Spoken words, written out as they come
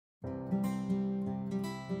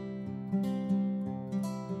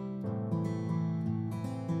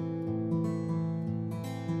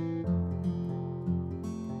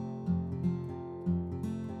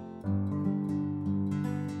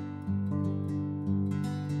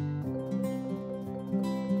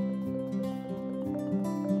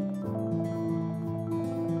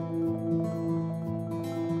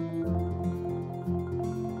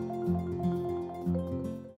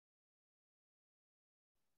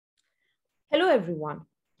Hello everyone.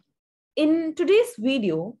 In today's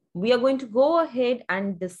video, we are going to go ahead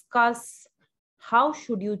and discuss how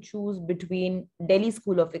should you choose between Delhi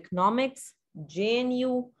School of Economics,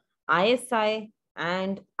 JNU, ISI,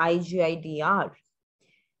 and IGIDR.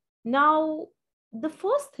 Now, the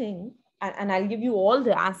first thing, and I'll give you all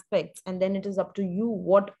the aspects, and then it is up to you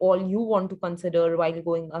what all you want to consider while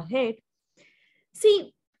going ahead.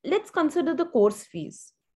 See, let's consider the course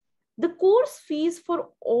fees. The course fees for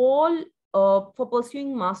all for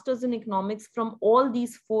pursuing masters in economics from all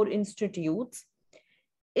these 4 institutes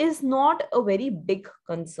is not a very big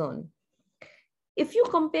concern. If you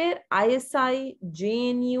compare ISI,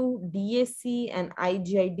 JNU, DSE, and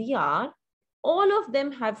IGIDR, all of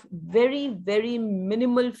them have very, very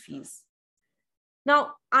minimal fees.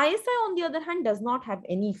 Now, ISI, on the other hand, does not have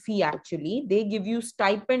any fee actually. They give you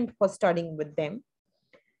stipend for studying with them.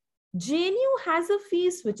 JNU has a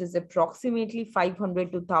fees which is approximately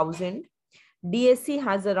 500 to 1000. DSE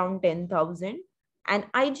has around 10,000 and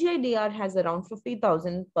IGIDR has around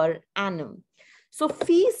 50,000 per annum. So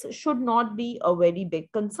fees should not be a very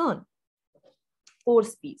big concern.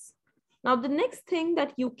 Course fees. Now the next thing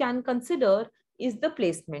that you can consider is the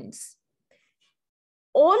placements.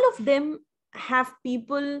 All of them have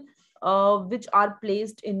people which are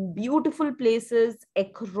placed in beautiful places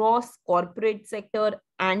across corporate sector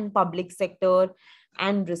and public sector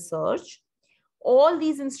and research. All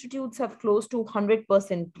these institutes have close to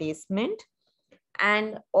 100% placement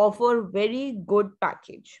and offer very good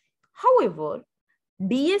package. However,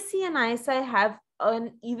 DSE and ISI have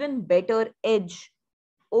an even better edge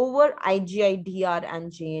over IGIDR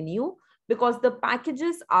and JNU because the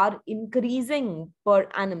packages are increasing per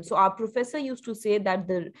annum. So our professor used to say that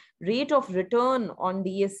the rate of return on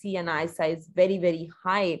DSE and ISI is very, very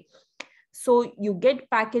high. So you get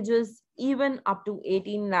packages even up to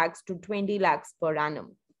 18 lakhs to 20 lakhs per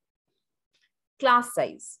annum. Class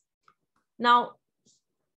size. Now,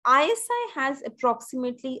 ISI has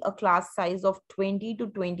approximately a class size of 20 to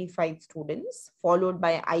 25 students, followed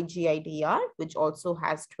by IGIDR, which also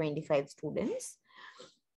has 25 students.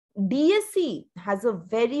 DSE has a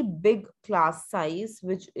very big class size,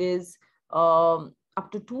 which is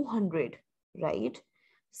up to 200, right?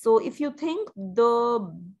 So if you think the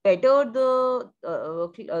better the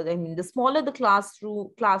smaller the class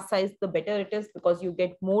size, the better it is because you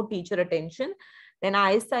get more teacher attention. Then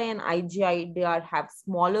ISI and IGIDR have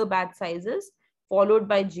smaller batch sizes, followed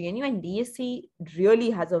by JNU, and DSE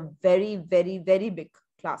really has a very, very, very big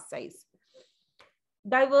class size.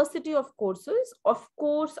 Diversity of courses. Of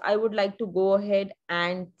course, I would like to go ahead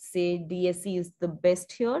and say DSE is the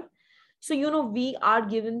best here. So, we are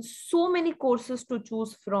given so many courses to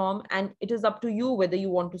choose from, and it is up to you whether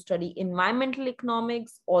you want to study environmental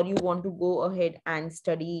economics or you want to go ahead and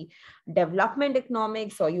study development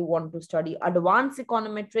economics or you want to study advanced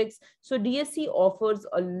econometrics. So DSE offers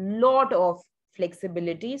a lot of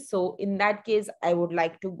flexibility. So in that case, I would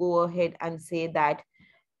like to go ahead and say that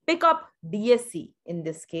pick up DSE in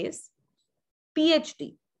this case.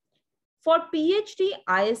 PhD. For PhD,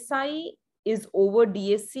 ISI is over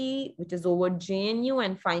DSE, which is over JNU,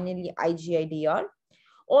 and finally IGIDR.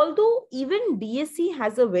 Although even DSE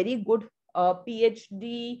has a very good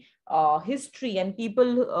PhD history, and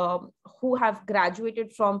people who have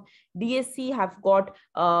graduated from DSE have got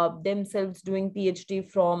themselves doing PhD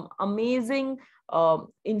from amazing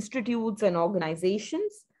institutes and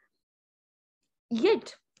organizations.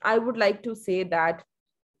 Yet, I would like to say that,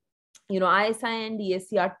 ISI and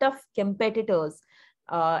DSE are tough competitors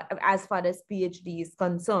as far as PhD is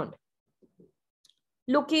concerned.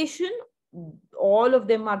 Location, all of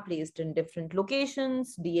them are placed in different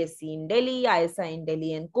locations. DSE in Delhi, ISI in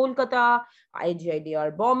Delhi and Kolkata,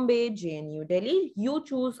 IGIDR Bombay, JNU Delhi. You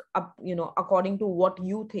choose, according to what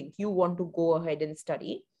you think you want to go ahead and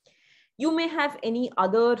study. You may have any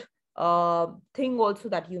other thing also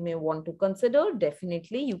that you may want to consider.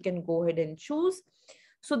 Definitely, you can go ahead and choose.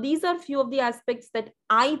 So these are few of the aspects that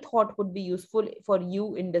I thought would be useful for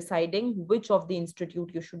you in deciding which of the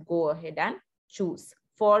institute you should go ahead and choose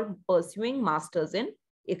for pursuing masters in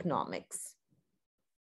economics.